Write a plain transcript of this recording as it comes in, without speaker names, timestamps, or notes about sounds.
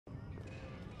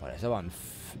Boah,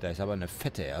 da ist aber eine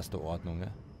fette erste Ordnung,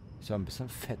 ne? Ist ja ein bisschen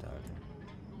fett, Alter.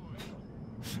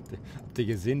 Habt ihr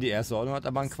gesehen, die erste Ordnung hat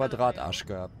aber einen Quadratarsch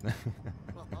gehabt, ne?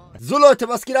 So Leute,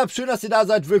 was geht ab? Schön, dass ihr da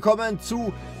seid. Willkommen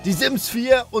zu Die Sims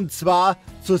 4 und zwar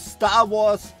zu Star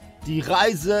Wars, die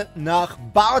Reise nach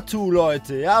BATUU,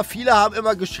 Leute. Ja, viele haben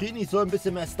immer geschrien, ich soll ein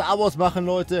bisschen mehr Star Wars machen,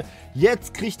 Leute.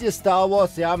 Jetzt kriegt ihr Star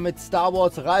Wars, ja, mit Star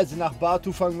Wars Reise nach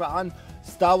BATUU fangen wir an.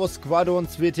 Star Wars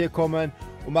Squadrons wird hier kommen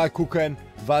und mal gucken,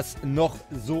 was noch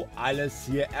so alles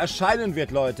hier erscheinen wird,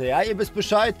 Leute. Ja, ihr wisst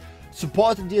Bescheid.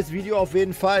 Supportet dieses Video auf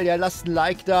jeden Fall. Ja, lasst ein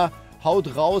Like da.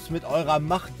 Haut raus mit eurer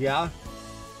Macht, ja.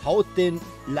 Haut den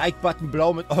Like-Button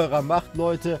blau mit eurer Macht,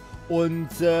 Leute. Und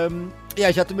ja,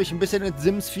 ich hatte mich ein bisschen in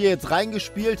Sims 4 jetzt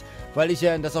reingespielt, weil ich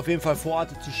ja das auf jeden Fall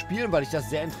vorhatte zu spielen, weil ich das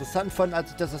sehr interessant fand,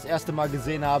 als ich das erste Mal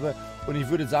gesehen habe. Und ich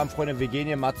würde sagen, Freunde, wir gehen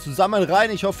hier mal zusammen rein.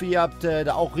 Ich hoffe, ihr habt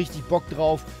da auch richtig Bock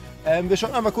drauf. Wir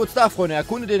schauen einmal kurz da, Freunde.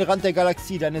 Erkunde den Rand der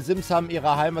Galaxie. Deine Sims haben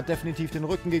ihrer Heimat definitiv den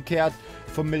Rücken gekehrt.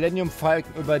 Vom Millennium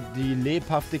Falcon über die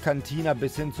lebhafte Kantina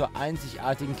bis hin zur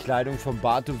einzigartigen Kleidung von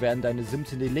BATUU werden deine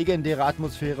Sims in die legendäre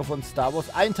Atmosphäre von Star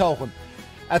Wars eintauchen.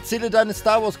 Erzähle deine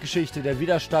Star Wars Geschichte. Der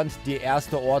Widerstand, die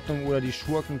erste Ordnung oder die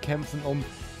Schurken kämpfen um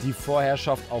die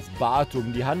Vorherrschaft auf BATUU,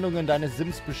 um die Handlungen deines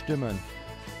Sims bestimmen.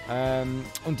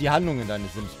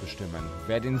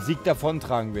 Wer den Sieg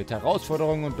davontragen wird.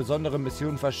 Herausforderungen und besondere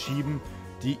Missionen verschieben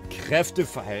die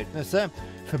Kräfteverhältnisse.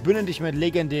 Verbünde dich mit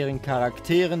legendären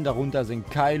Charakteren, darunter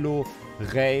sind Kylo,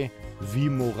 Rey,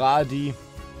 Moradi.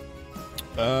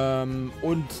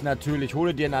 Und natürlich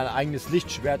hole dir ein eigenes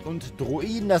Lichtschwert und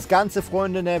Droiden. Das Ganze,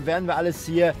 Freunde, ne, werden wir alles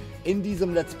hier in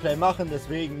diesem Let's Play machen.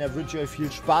 Deswegen wünsche ich euch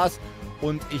viel Spaß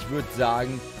und ich würde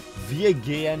sagen, wir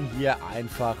gehen hier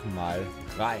einfach mal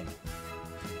rein.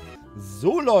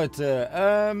 So, Leute,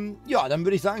 ja, dann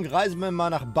würde ich sagen, reisen wir mal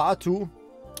nach BATUU.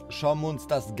 Schauen wir uns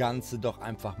das Ganze doch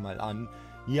einfach mal an.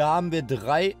 Hier haben wir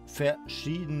 3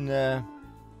 verschiedene,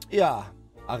 ja,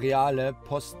 Areale,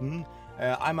 Posten.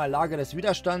 Einmal Lager des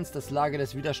Widerstands. Das Lager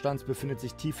des Widerstands befindet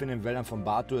sich tief in den Wäldern von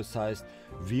BATUU. Das heißt,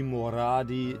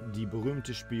 Moradi, die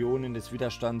berühmte Spionin des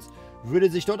Widerstands,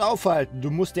 würde sich dort aufhalten. Du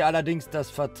musst dir allerdings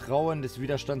das Vertrauen des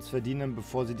Widerstands verdienen,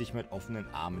 bevor sie dich mit offenen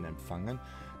Armen empfangen.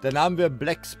 Dann haben wir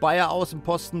Black Spire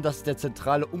Außenposten. Das ist der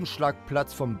zentrale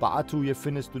Umschlagplatz von BATUU. Hier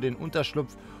findest du den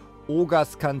Unterschlupf,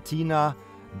 Ogas Cantina,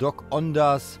 Doc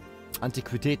Ondas,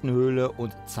 Antiquitätenhöhle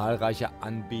und zahlreiche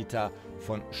Anbieter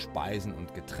von Speisen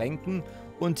und Getränken.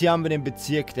 Und hier haben wir den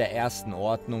Bezirk der ersten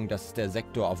Ordnung. Das ist der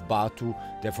Sektor auf BATUU,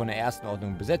 der von der ersten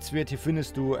Ordnung besetzt wird. Hier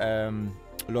findest du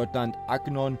Leutnant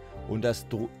Agnon und das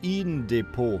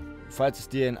Druidendepot. Falls es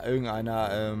dir in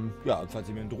irgendeiner, ja, falls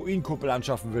ihr mir eine Druidenkuppel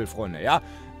anschaffen will, Freunde, ja.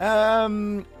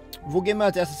 Wo gehen wir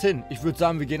als erstes hin? Ich würde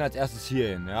sagen, wir gehen als erstes hier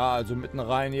hin, ja. Also mitten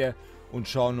rein hier und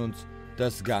schauen uns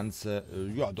das Ganze,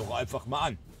 ja, doch einfach mal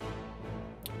an.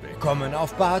 Willkommen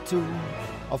auf BATUU.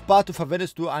 Auf BATUU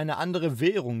verwendest du eine andere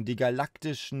Währung, die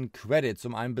galaktischen Credits,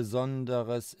 um ein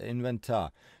besonderes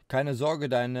Inventar. Keine Sorge,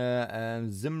 deine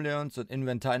Simleons und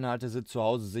Inventarinhalte sind zu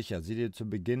Hause sicher. Sieh dir zu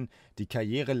Beginn die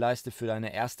Karriereleiste für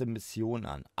deine erste Mission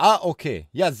an. Ah, okay.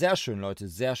 Ja, sehr schön, Leute.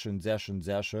 Sehr schön, sehr schön,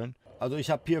 sehr schön. Also ich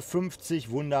habe hier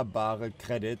 50 wunderbare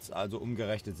Credits, also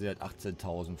umgerechnet sind halt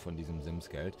 18.000 von diesem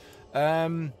Sims-Geld.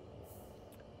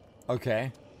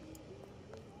 Okay.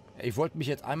 Ich wollte mich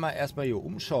jetzt einmal erstmal hier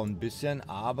umschauen ein bisschen,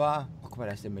 aber... Oh, guck mal,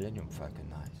 da ist der Millennium Falcon.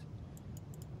 Nice.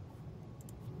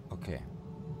 Okay.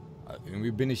 Irgendwie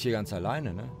bin ich hier ganz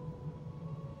alleine, ne?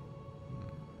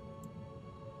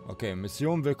 Okay,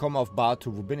 Mission Willkommen auf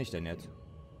BATUU. Wo bin ich denn jetzt?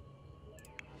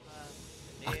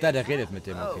 Ach, da, der redet mit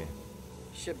dem, okay.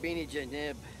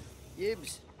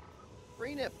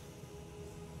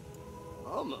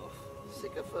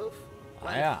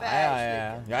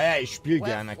 Ja, ich spiele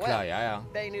gerne, klar, ja.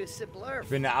 Ich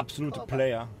bin der absolute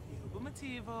Player.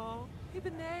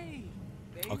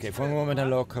 Okay, fangen wir mit einer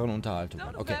lockeren Unterhaltung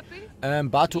an. Okay.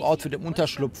 BATUU-Outfit im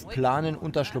Unterschlupf planen,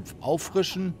 Unterschlupf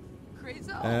auffrischen.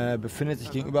 Befindet sich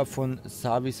gegenüber von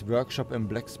Savis Workshop im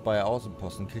Black Spire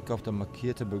Außenposten. Klick auf das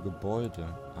markierte Gebäude.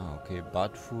 Ah, okay.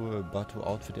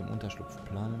 BATUU-Outfit im Unterschlupf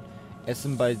planen.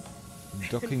 Essen bei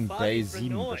Docking Bay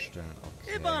 7 bestellen.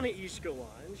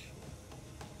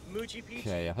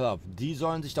 Okay, ja, pass auf. Die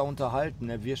sollen sich da unterhalten.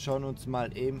 Ne? Wir schauen uns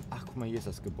mal eben... Ach, guck mal, hier ist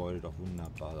das Gebäude doch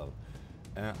wunderbar.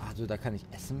 Also da kann ich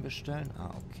Essen bestellen.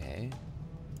 Ah, okay.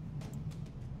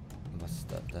 Was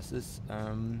ist das? Das ist,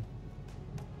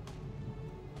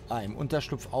 im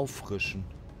Unterschlupf auffrischen.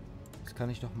 Das kann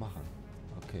ich doch machen.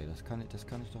 Okay, das kann ich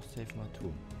doch safe mal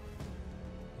tun.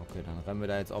 Okay, dann rennen wir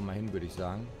da jetzt auch mal hin, würde ich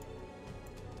sagen.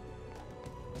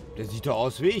 Der sieht doch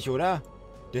aus wie ich, oder?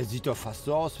 Der sieht doch fast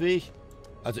so aus wie ich.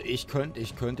 Also ich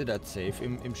könnte das safe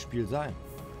im Spiel sein.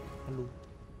 Hallo.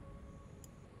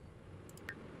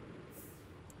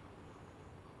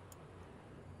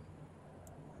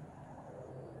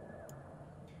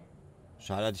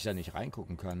 Schade, dass ich da nicht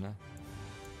reingucken kann, ne?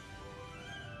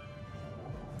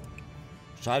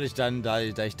 Schade, da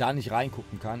ich da nicht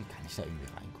reingucken kann. Kann ich da irgendwie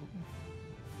reingucken?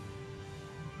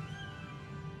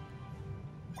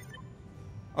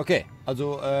 Okay,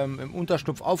 also im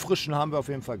Unterschlupf auffrischen haben wir auf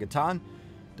jeden Fall getan.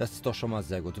 Das ist doch schon mal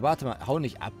sehr gut. Warte mal, hau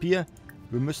nicht ab hier.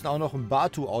 Wir müssen auch noch ein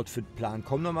BATUU-Outfit planen.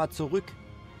 Komm noch mal zurück.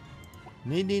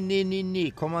 Nee, nee, nee, nee,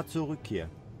 nee. Komm mal zurück hier.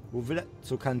 Wo will er?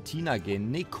 Zur Kantina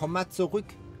gehen. Nee, komm mal zurück.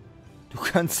 Du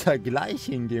kannst da gleich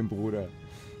hingehen, Bruder.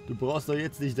 Du brauchst doch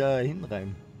jetzt nicht da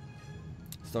hinrennen.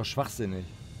 Ist doch schwachsinnig.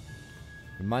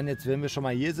 Wir meinen jetzt, wenn wir schon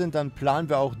mal hier sind, dann planen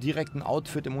wir auch direkt ein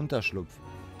Outfit im Unterschlupf.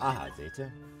 Aha, seht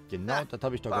ihr? Genau, das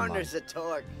habe ich doch gemacht.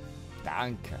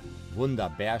 Danke.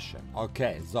 Wunderbärchen.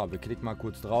 Okay, so, wir klicken mal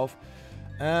kurz drauf.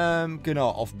 Genau,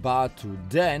 auf BATUU.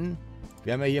 Denn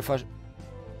wir haben ja hier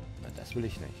das will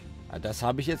ich nicht. Das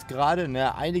habe ich jetzt gerade.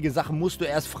 Ne? Einige Sachen musst du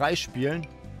erst freispielen.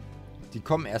 Die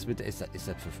kommen erst mit... Ist das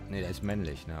für... Ne, der ist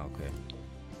männlich. Ne, okay.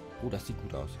 Oh, das sieht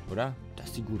gut aus, oder?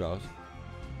 Das sieht gut aus.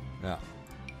 Ja.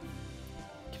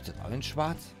 Gibt es das auch in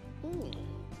schwarz?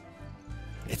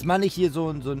 Jetzt mal nicht hier so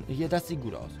ein... Hier, das sieht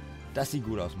gut aus. Das sieht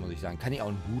gut aus, muss ich sagen. Kann ich auch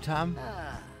einen Hut haben?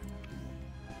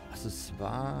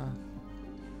 Accessoire...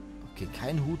 Okay,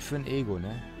 kein Hut für ein Ego,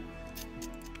 ne?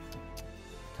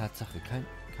 Tatsache,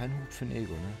 kein Hut für ein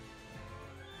Ego, ne?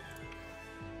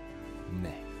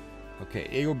 Ne. Okay,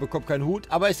 Ego bekommt keinen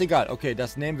Hut, aber ist egal. Okay,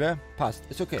 das nehmen wir. Passt.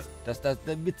 Ist okay.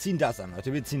 Wir ziehen das an,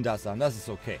 Leute. Wir ziehen das an. Das ist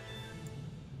okay.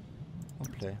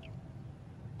 Und Play.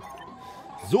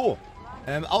 So.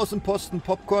 Außenposten,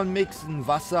 Popcorn mixen,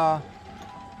 Wasser.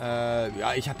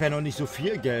 Ja, ich habe ja noch nicht so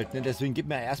viel Geld, ne? Deswegen gib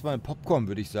mir erstmal ein Popcorn,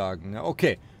 würde ich sagen. Ne?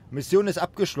 Okay. Mission ist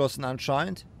abgeschlossen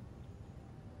anscheinend.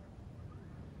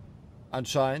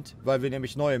 Anscheinend, weil wir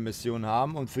nämlich neue Missionen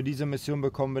haben. Und für diese Mission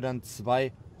bekommen wir dann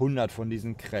 200 von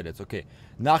diesen Credits. Okay.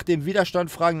 Nach dem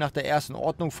Widerstand fragen, nach der ersten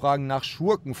Ordnung fragen, nach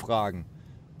Schurken fragen.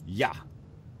 Ja.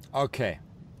 Okay.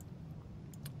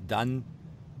 Dann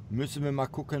müssen wir mal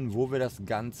gucken, wo wir das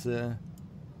Ganze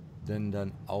denn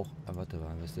dann auch... Ah, warte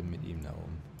mal, was ist denn mit ihm da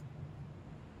oben?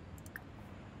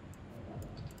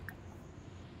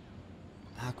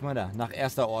 Ah, guck mal da. Nach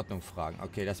erster Ordnung fragen.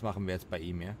 Okay, das machen wir jetzt bei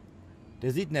ihm, ja.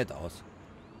 Der sieht nett aus.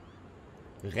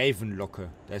 Ravenlocke.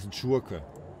 Da ist ein Schurke.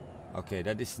 Okay,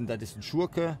 das ist ein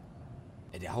Schurke.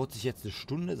 Ey, der haut sich jetzt eine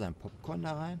Stunde sein Popcorn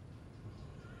da rein.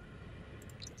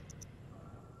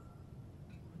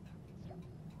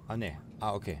 Ah, ne.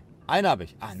 Ah, okay. Einen habe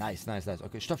ich. Ah, nice, nice, nice.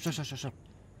 Okay, stopp.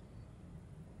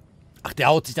 Ach, der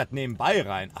haut sich das nebenbei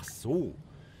rein. Ach so.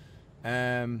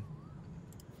 Wer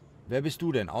bist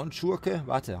du denn? Auch ein Schurke?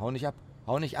 Warte, hau nicht ab.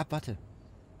 Hau nicht ab, warte.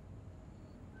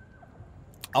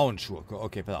 Auch ein Schurke.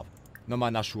 Okay, pass auf.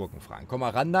 Nochmal nach Schurken fragen. Komm mal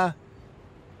ran da.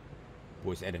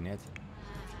 Wo ist er denn jetzt?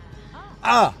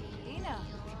 Ah!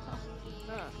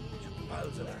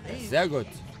 Sehr gut.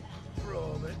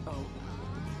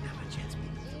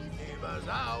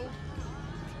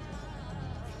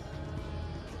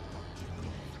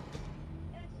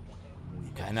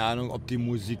 Keine Ahnung, ob die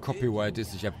Musik Copyright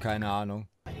ist. Ich habe keine Ahnung.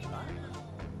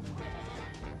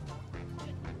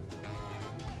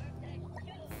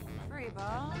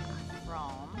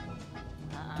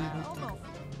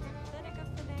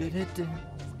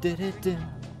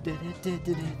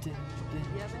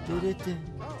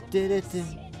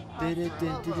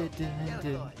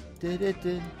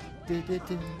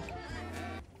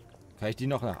 Kann ich die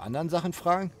noch nach anderen Sachen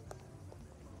fragen?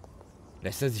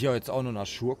 Lässt er sich ja jetzt auch nur nach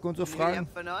Schurken und so fragen?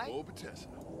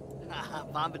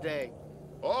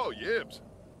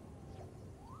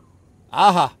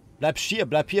 Aha, bleib hier.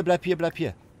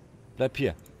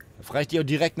 Da frage ich dich auch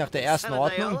direkt nach der ersten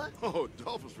Ordnung.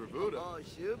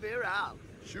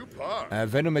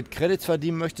 Wenn du mit Credits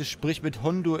verdienen möchtest, sprich mit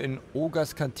Hondo in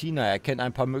Ogas Kantina. Er kennt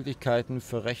ein paar Möglichkeiten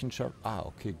für Rechenschaft. Ah,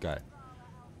 okay, geil.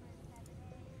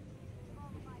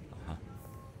 Aha.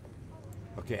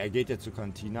 Okay, er geht jetzt zur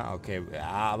Kantina. Okay, ja,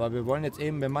 aber wir machen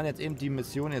jetzt eben die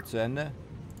Mission hier zu Ende.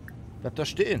 Bleibt da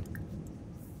stehen.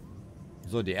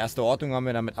 So, die erste Ordnung haben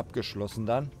wir damit abgeschlossen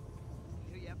dann.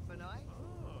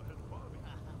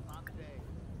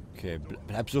 Okay,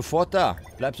 bleib sofort da.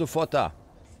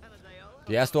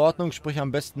 Die erste Ordnung, sprich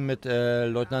am besten mit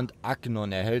Leutnant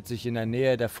Agnon. Er hält sich in der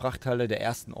Nähe der Frachthalle der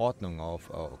ersten Ordnung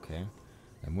auf. Oh, okay.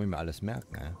 Da muss ich mir alles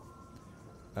merken,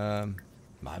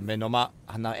 machen wir nochmal.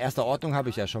 Nach erster Ordnung habe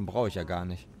ich ja schon, brauche ich ja gar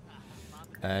nicht.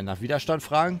 Nach Widerstand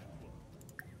fragen.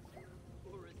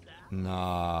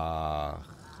 Nach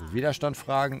Widerstand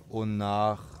fragen und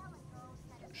nach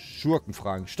Schurken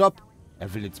fragen. Stopp!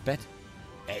 Er will ins Bett.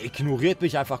 Er ignoriert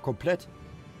mich einfach komplett.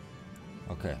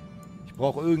 Okay. Ich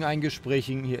brauche irgendein Gespräch.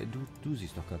 Hier, du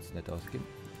siehst doch ganz nett aus.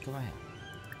 Komm mal her.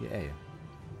 Hier, ey.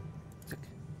 Zack.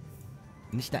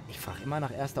 Nicht da. Ich frage immer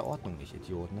nach erster Ordnung, ich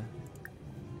Idiot, ne?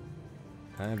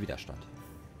 Widerstand.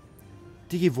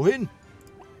 Digi, wohin?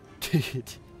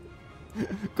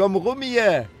 Komm rum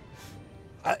hier.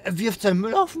 Er wirft seinen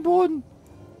Müll auf den Boden.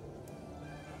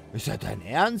 Ist das dein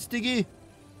Ernst, Digi?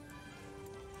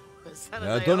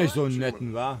 Ja, doch nicht so einen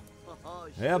netten, wa?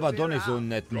 Ja, aber doch nicht so einen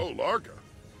netten.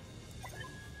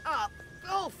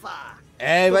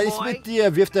 Ey, was ist mit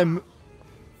dir? Wirft der Müll...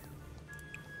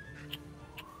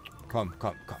 Komm.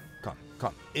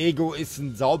 Ego ist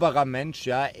ein sauberer Mensch,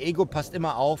 ja. Ego passt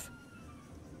immer auf.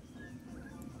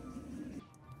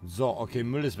 So, okay,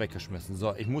 Müll ist weggeschmissen.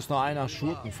 So, ich muss noch einen nach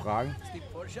Schurken fragen.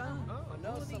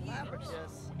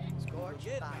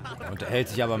 Er unterhält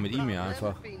sich aber mit ihm hier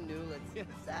einfach.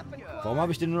 Warum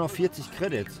habe ich denn nur noch 40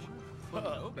 Credits?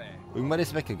 Irgendwann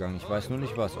ist weggegangen. Ich weiß nur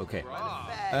nicht was. Okay.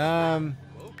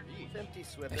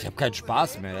 Ich habe keinen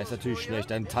Spaß mehr. Das ist natürlich schlecht.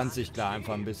 Dann tanze ich klar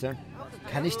einfach ein bisschen.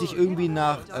 Kann ich dich irgendwie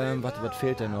nach... warte, was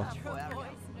fehlt denn noch?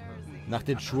 Nach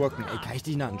den Schurken. Ey, kann ich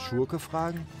dich nach einem Schurke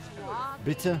fragen?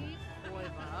 Bitte?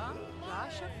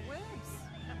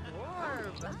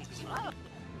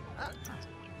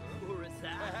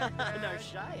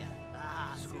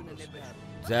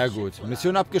 Sehr gut.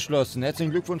 Mission abgeschlossen.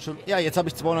 Herzlichen Glückwunsch. Ja, jetzt habe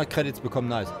ich 200 Credits bekommen.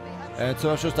 Nice. Zum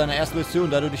Abschluss deiner ersten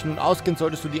Mission. Da du dich nun auskennst,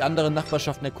 solltest du die anderen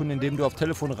Nachbarschaften erkunden, indem du auf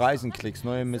Telefon Reisen klickst.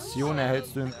 Neue Mission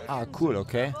erhältst du... Ah, cool,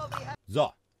 okay. So,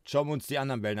 schauen wir uns die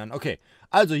anderen Wellen an. Okay,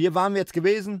 also hier waren wir jetzt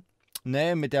gewesen.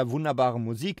 Ne, mit der wunderbaren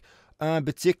Musik.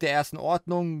 Bezirk der ersten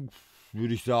Ordnung,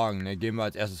 würde ich sagen. Ne, gehen wir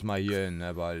als erstes mal hier hin,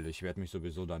 ne, weil ich werde mich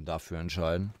sowieso dann dafür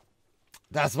entscheiden.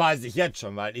 Das weiß ich jetzt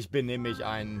schon, weil ich bin nämlich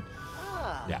ein...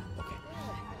 Ja, okay.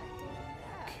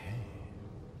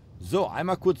 So,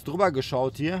 einmal kurz drüber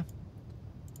geschaut hier.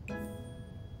 Oh,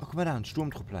 guck mal da, ein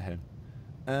Sturmtrupplerhelm.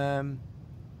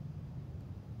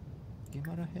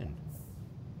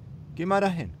 Geh mal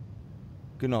dahin.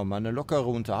 Genau, mal eine lockere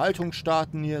Unterhaltung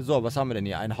starten hier. So, was haben wir denn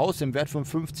hier? Ein Haus im Wert von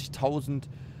 50.000.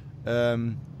 Ja,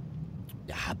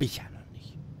 habe ich ja noch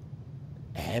nicht.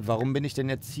 Warum bin ich denn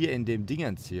jetzt hier in dem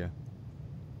Dingens hier?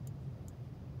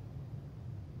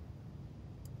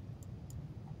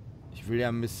 Ich will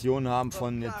ja Missionen haben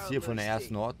von jetzt hier, von der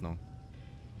ersten Ordnung.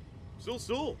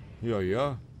 Ja,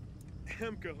 ja.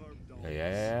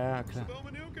 Ja, klar.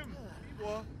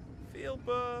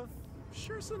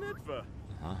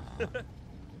 Aha.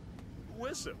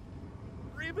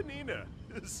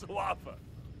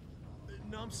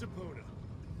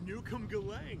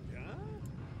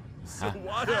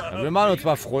 Ja, wir machen uns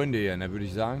mal Freunde hier, ne, würde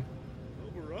ich sagen.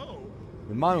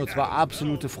 Wir machen uns mal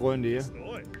absolute Freunde hier.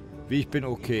 Wie ich bin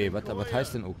okay. Was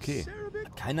heißt denn okay?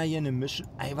 Hat keiner hier eine Mission?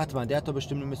 Ey, warte mal, der hat doch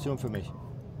bestimmt eine Mission für mich.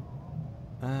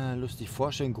 Lustig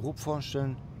vorstellen, grob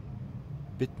vorstellen.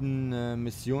 Bitten,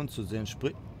 Mission zu sehen.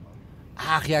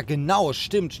 Ach ja, genau,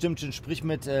 stimmt. Sprich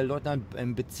mit Leutnant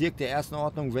im Bezirk der ersten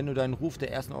Ordnung, wenn du deinen Ruf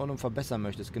der ersten Ordnung verbessern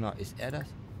möchtest. Genau, ist er das?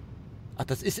 Ach,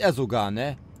 das ist er sogar,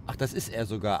 ne? Ach, das ist er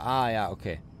sogar. Ah, ja,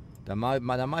 okay. Da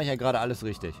mach ich ja gerade alles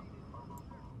richtig.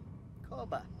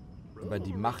 Über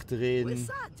die Macht reden.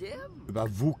 Über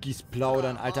Wookies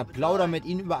plaudern. Alter, plauder mit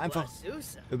ihnen über einfach...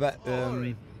 Über,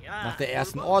 nach der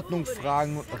ersten Ordnung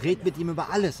fragen. Red mit ihm über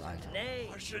alles, Alter.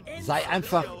 Sei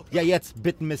einfach... Ja, jetzt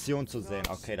bitten, Mission zu sehen.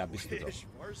 Okay, da bist du doch.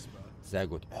 Sehr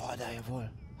gut. Oh, da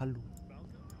jawohl. Hallo.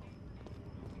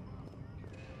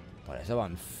 Boah,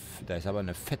 da ist aber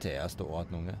eine fette erste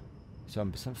Ordnung, ne? Ist ja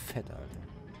ein bisschen fett, Alter.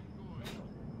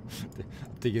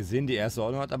 Habt ihr gesehen, die erste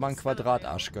Ordnung hat aber einen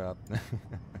Quadratarsch gehabt, ne?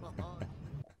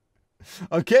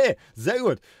 Okay, sehr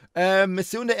gut.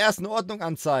 Mission der ersten Ordnung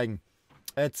anzeigen.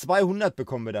 200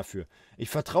 bekommen wir dafür. Ich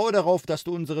vertraue darauf, dass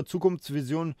du unsere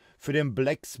Zukunftsvision für den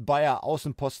Black Spire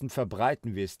Außenposten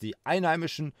verbreiten wirst. Die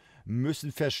Einheimischen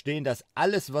müssen verstehen, dass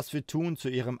alles, was wir tun, zu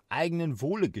ihrem eigenen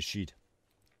Wohle geschieht.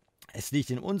 Es liegt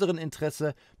in unserem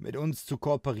Interesse, mit uns zu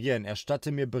kooperieren.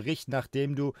 Erstatte mir Bericht,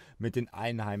 nachdem du mit den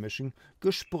Einheimischen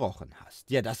gesprochen hast.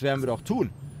 Ja, das werden wir doch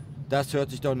tun. Das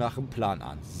hört sich doch nach einem Plan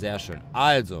an. Sehr schön.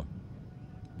 Also,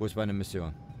 wo ist meine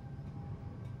Mission?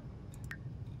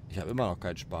 Ich habe immer noch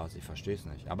keinen Spaß. Ich verstehe es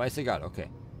nicht. Aber ist egal, okay.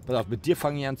 Pass auf, mit dir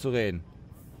fange ich an zu reden.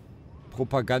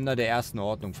 Propaganda der ersten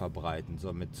Ordnung verbreiten.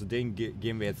 So, zu denen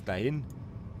gehen wir jetzt dahin.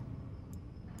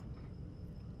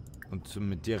 Und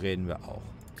mit dir reden wir auch.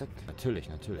 Zack, natürlich.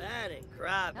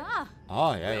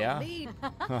 Ah, ja.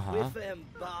 Aha.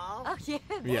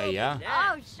 Ja.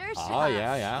 Ah,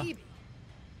 ja.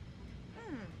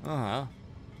 Aha.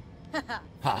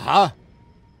 Haha.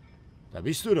 Da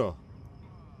bist du doch.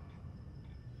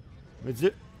 Mit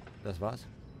Sil... Das war's?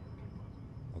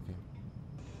 Okay.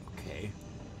 Okay.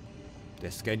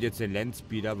 Der scannt jetzt den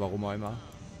Landspeeder, warum auch immer.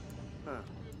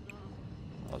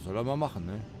 Was soll er mal machen,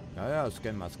 ne? Ja, ja,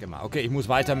 scan mal, scan mal. Okay, ich muss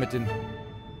weiter mit den...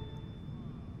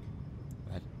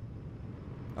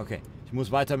 Okay, ich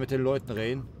muss weiter mit den Leuten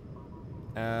reden.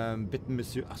 Bitten,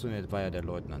 Monsieur... Achso, ne, das war ja der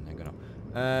Leutnant, ne, genau.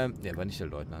 Der war nicht der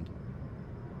Leutnant.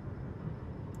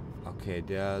 Okay,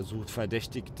 der sucht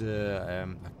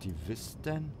verdächtigte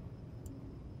Aktivisten.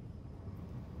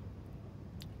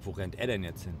 Wo rennt er denn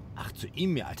jetzt hin? Ach, zu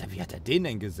ihm, ja, Alter, wie hat er den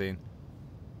denn gesehen?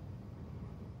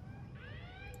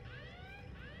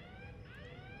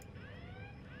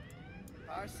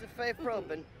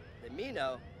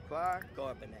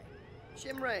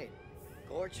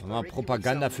 Mal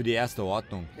Propaganda für die erste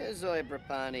Ordnung.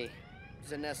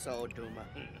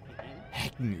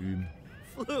 Hacken üben.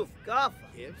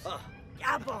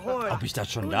 Ob ich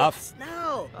das schon darf?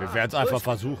 Wir werden es einfach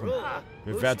versuchen.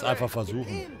 Wir werden es einfach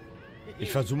versuchen.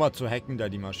 Ich versuche mal zu hacken, da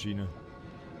die Maschine.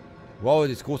 Wow,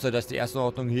 das ist großartig, dass die erste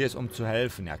Ordnung hier ist, um zu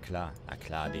helfen. Ja klar, na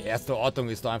klar. Die erste Ordnung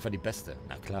ist doch einfach die beste.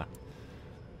 Na klar.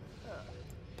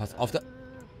 Pass auf, da...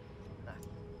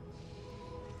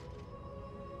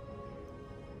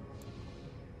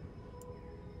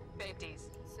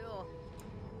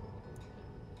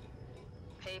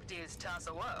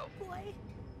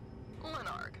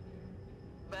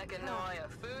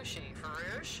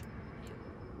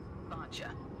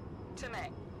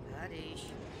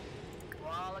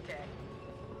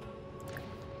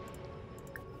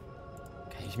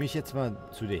 Kann ich mich jetzt mal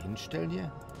zu dir hinstellen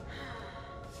hier?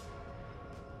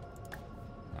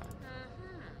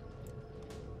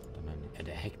 Ja,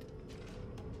 der hackt.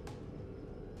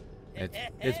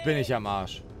 Jetzt bin ich am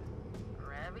Arsch.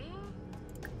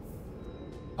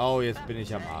 Oh, jetzt bin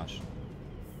ich am Arsch.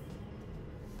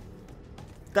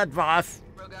 Das war's.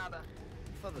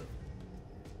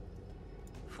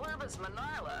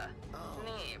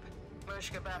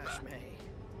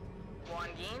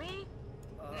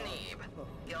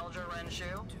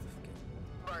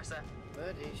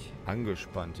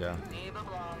 Angespannt, ja.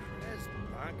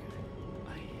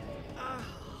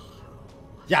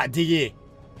 Ja, Digi.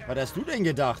 Was hast du denn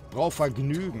gedacht? Brauch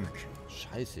Vergnügen.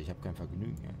 Scheiße, ich habe kein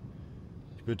Vergnügen. Ja.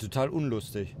 Ich bin total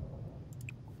unlustig.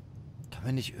 Kann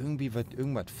man nicht irgendwie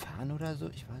irgendwas fahren oder so?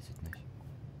 Ich weiß es nicht.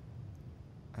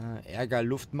 Ärger,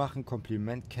 Luft machen,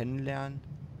 Kompliment kennenlernen.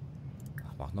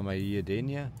 Ach, mach nochmal hier den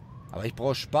hier. Aber ich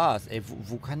brauche Spaß. Ey,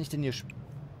 wo kann ich denn hier...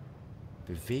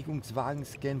 Bewegungswagen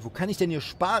scannen. Wo kann ich denn hier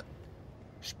Spaß...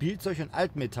 Spielzeug und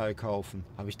Altmetall kaufen.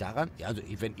 Habe ich daran... Ja, also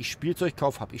wenn ich Spielzeug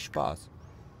kaufe, habe ich Spaß.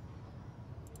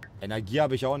 Energie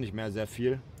habe ich auch nicht mehr sehr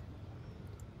viel.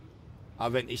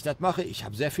 Aber wenn ich das mache, ich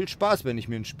habe sehr viel Spaß, wenn ich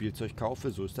mir ein Spielzeug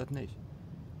kaufe. So ist das nicht.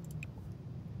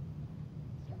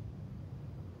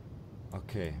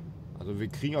 Okay. Also wir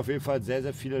kriegen auf jeden Fall sehr,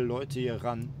 sehr viele Leute hier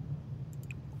ran.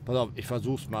 Pass auf, ich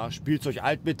versuch's mal. Spielzeug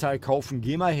Altmetall kaufen,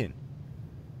 geh mal hin.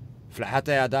 Vielleicht hat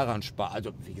er ja daran Spaß.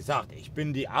 Also, wie gesagt, ich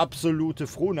bin die absolute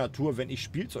Frohnatur, wenn ich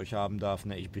Spielzeug haben darf.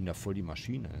 Ne? Ich bin da voll die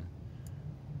Maschine.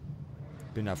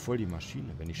 Ich bin da voll die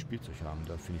Maschine, wenn ich Spielzeug haben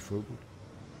darf. Finde ich voll gut.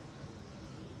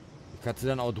 Ich kann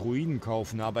dann auch Druiden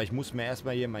kaufen, aber ich muss mir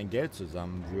erstmal hier mein Geld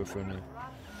zusammenwürfeln. Ne?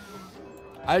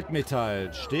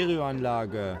 Altmetall,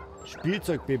 Stereoanlage,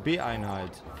 Spielzeug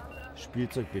BB-Einheit.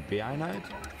 Spielzeug BB-Einheit?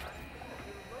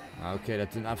 Ah, okay,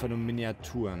 das sind einfach nur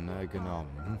Miniaturen, ne? Genau.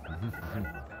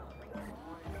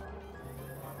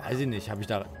 Weiß ich nicht, habe ich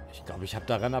da... Ich glaube, ich habe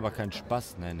daran aber keinen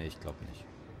Spaß. Nee, ich glaube nicht.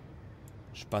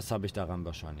 Spaß habe ich daran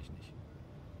wahrscheinlich nicht.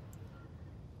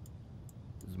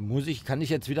 Kann ich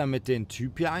jetzt wieder mit dem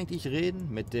Typ hier eigentlich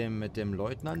reden? Mit dem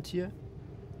Leutnant hier?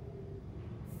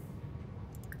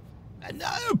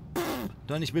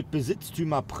 Doch nicht mit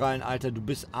Besitztümer prallen, Alter. Du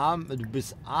bist arm,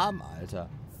 Alter.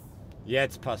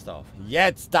 Jetzt passt auf.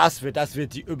 Jetzt, das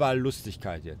wird die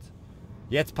Überlustigkeit jetzt.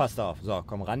 Jetzt passt auf. So,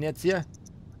 komm ran jetzt hier.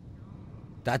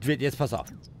 Das wird, jetzt pass auf.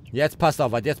 Jetzt passt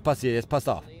auf, was jetzt passiert. Jetzt passt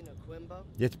auf.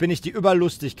 Jetzt bin ich die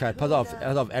Überlustigkeit. Pass auf,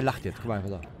 er lacht jetzt. Guck mal,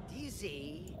 pass auf.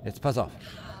 Jetzt pass auf.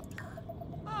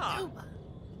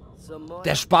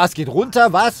 Der Spaß geht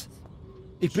runter, was?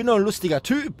 Ich bin doch ein lustiger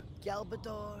Typ.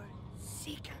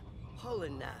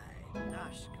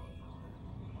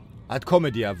 Hat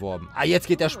Comedy erworben. Ah, jetzt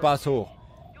geht der Spaß hoch.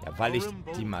 Ja, weil ich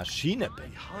die Maschine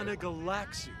bin.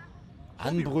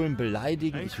 Anbrüllen,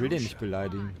 beleidigen. Ich will den nicht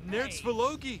beleidigen.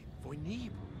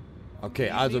 Okay,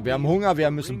 also wir haben Hunger, wir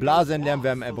müssen Blasen lernen,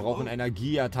 wir brauchen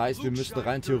Energie. Das heißt, wir müssen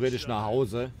rein theoretisch nach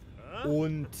Hause.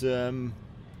 Und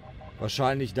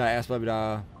wahrscheinlich da erstmal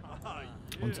wieder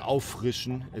uns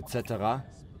auffrischen, etc.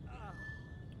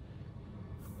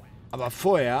 Aber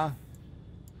vorher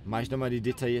mache ich nochmal die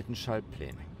detaillierten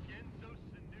Schaltpläne.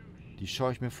 Die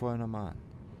schaue ich mir vorher nochmal an.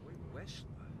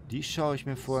 Die schaue ich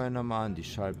mir vorher nochmal an, die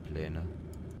Schaltpläne.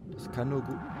 Das kann nur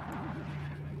gut...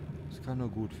 Das kann nur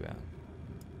gut werden.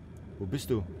 Wo bist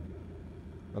du?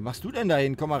 Was machst du denn da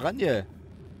hin? Komm mal ran hier.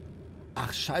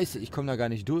 Ach, scheiße, ich komme da gar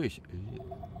nicht durch.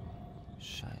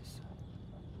 Scheiße.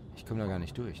 Ich komme da gar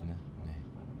nicht durch, ne? Nee.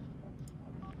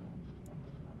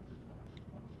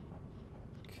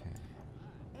 Okay.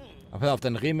 Aber pass auf,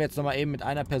 dann reden wir jetzt nochmal eben mit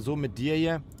einer Person, mit dir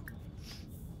hier.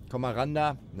 Komm mal ran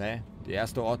da. Ne, die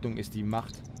erste Ordnung ist die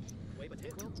Macht.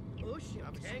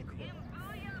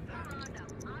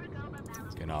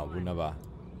 Genau, wunderbar.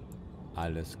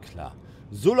 Alles klar.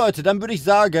 So, Leute, dann würde ich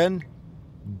sagen,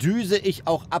 düse ich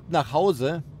auch ab nach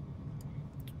Hause.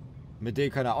 Mit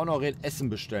dem kann er auch noch reden. Essen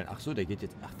bestellen. Ach so, der geht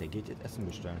jetzt... Ach, der geht jetzt Essen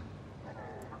bestellen.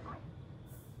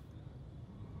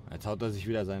 Jetzt haut er sich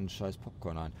wieder seinen scheiß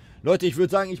Popcorn an. Leute, ich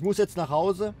würde sagen, ich muss jetzt nach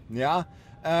Hause. Ja.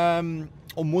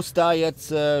 Und muss da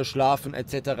jetzt schlafen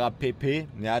etc. pp.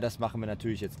 Ja, das machen wir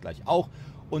natürlich jetzt gleich auch.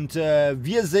 Und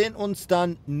wir sehen uns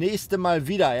dann nächste Mal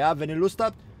wieder. Ja, wenn ihr Lust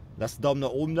habt, lasst einen Daumen nach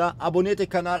oben da. Abonniert den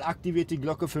Kanal, aktiviert die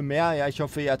Glocke für mehr. Ja, ich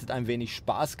hoffe, ihr hattet ein wenig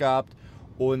Spaß gehabt.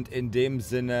 Und in dem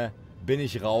Sinne bin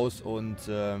ich raus und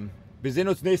wir sehen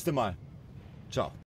uns nächste Mal. Ciao.